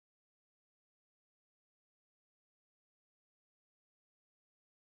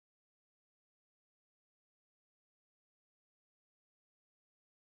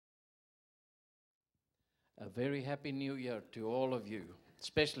A very happy new year to all of you,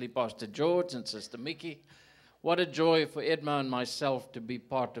 especially Pastor George and Sister Mickey. What a joy for Edma and myself to be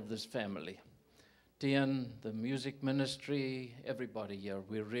part of this family. Tian, the music ministry, everybody here,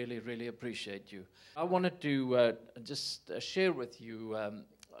 we really, really appreciate you. I wanted to just share with you a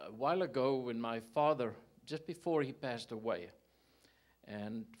while ago when my father, just before he passed away,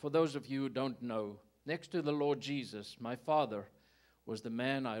 and for those of you who don't know, next to the Lord Jesus, my father was the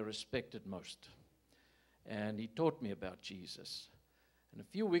man I respected most. And he taught me about Jesus. And a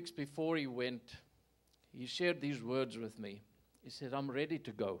few weeks before he went, he shared these words with me. He said, I'm ready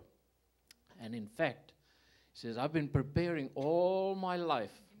to go. And in fact, he says, I've been preparing all my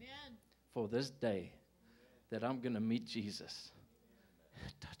life for this day that I'm going to meet Jesus.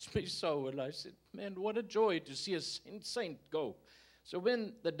 It touched me so, and I said, man, what a joy to see a saint go. So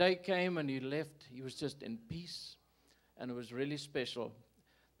when the day came and he left, he was just in peace, and it was really special.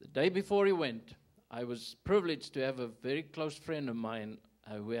 The day before he went, I was privileged to have a very close friend of mine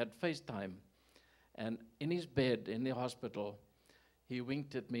who had FaceTime. And in his bed in the hospital, he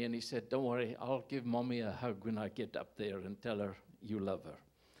winked at me and he said, don't worry, I'll give Mommy a hug when I get up there and tell her you love her.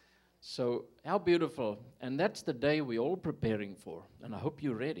 So how beautiful. And that's the day we're all preparing for. And I hope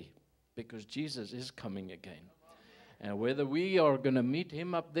you're ready, because Jesus is coming again. And whether we are going to meet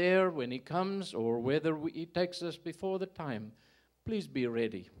him up there when he comes, or whether he takes us before the time, please be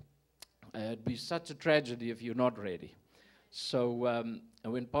ready. It'd be such a tragedy if you're not ready. So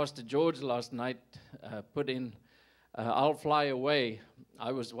when Pastor George last night put in I'll Fly Away,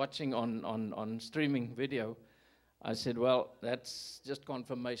 I was watching on streaming video. I said, well, that's just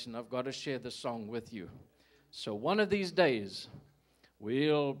confirmation. I've got to share the song with you. So one of these days,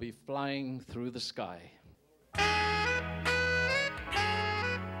 we'll be flying through the sky.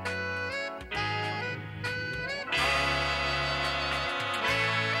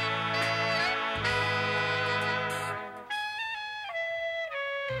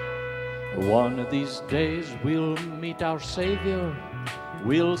 One of these days we'll meet our Savior,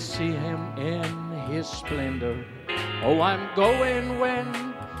 we'll see him in his splendor. Oh, I'm going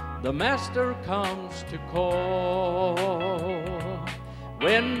when the Master comes to call.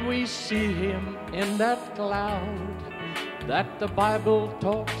 When we see him in that cloud that the Bible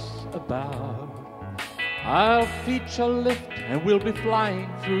talks about, our feet shall lift and we'll be flying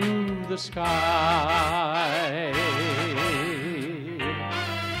through the sky.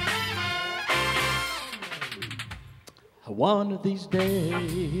 One of these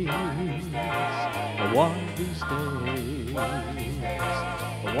days, one of these days,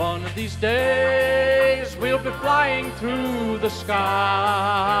 one of these days, we'll be flying through the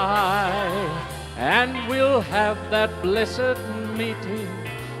sky, and we'll have that blessed meeting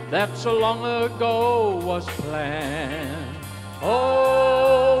that so long ago was planned.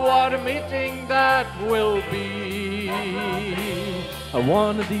 Oh, what a meeting that will be,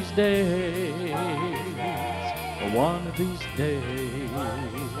 one of these days. One of these days,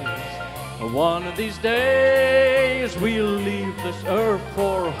 one of these days, we'll leave this earth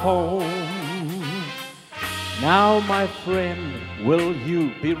for home. Now, my friend, will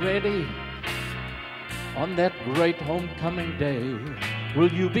you be ready on that great homecoming day?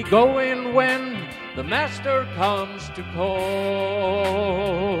 Will you be going when the Master comes to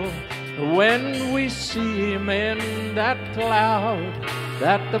call? When we see him in that cloud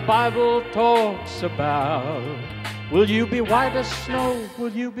that the Bible talks about, will you be white as snow?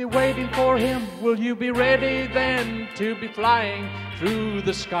 Will you be waiting for him? Will you be ready then to be flying through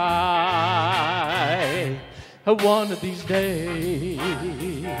the sky? One of these days,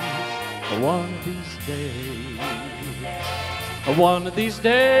 one of these days, one of these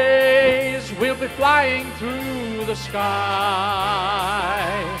days, we'll be flying through the sky,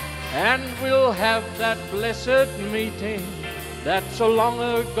 and we'll have that blessed meeting that so long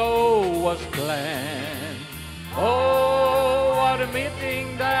ago was planned. Oh, what a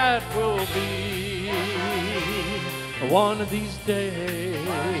meeting that will be. One of these days,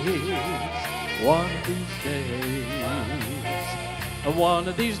 one of these days, one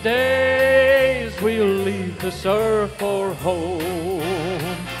of these days, we'll leave this earth for home.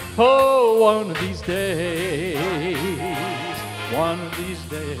 Oh, one of these days, one of these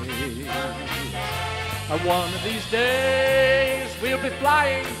days, one of these days, we'll be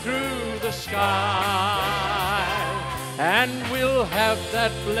flying through the sky, and we'll have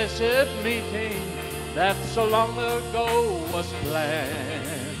that blessed meeting that so long ago was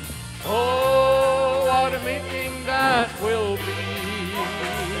planned. Oh, what a meeting that will be.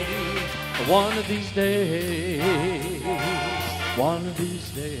 One of these days, one of these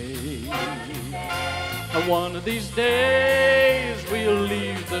days, One of these days we'll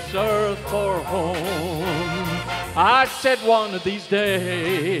leave this earth for home. I said one of these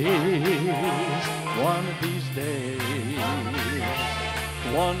days, one of these days,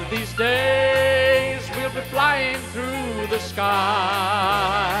 one of these days we'll be flying through the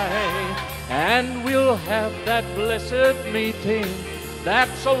sky, and we'll have that blessed meeting that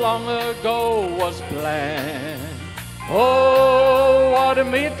so long ago was planned. Oh, what a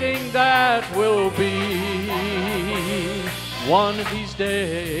meeting that will be. One of these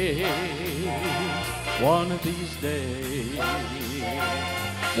days, one of these days,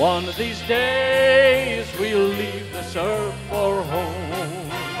 one of these days we'll leave this earth for home.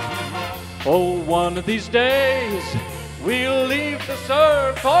 Oh, one of these days we'll leave this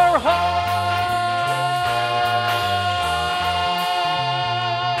earth for home.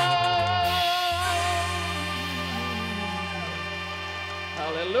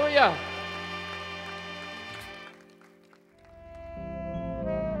 Hallelujah.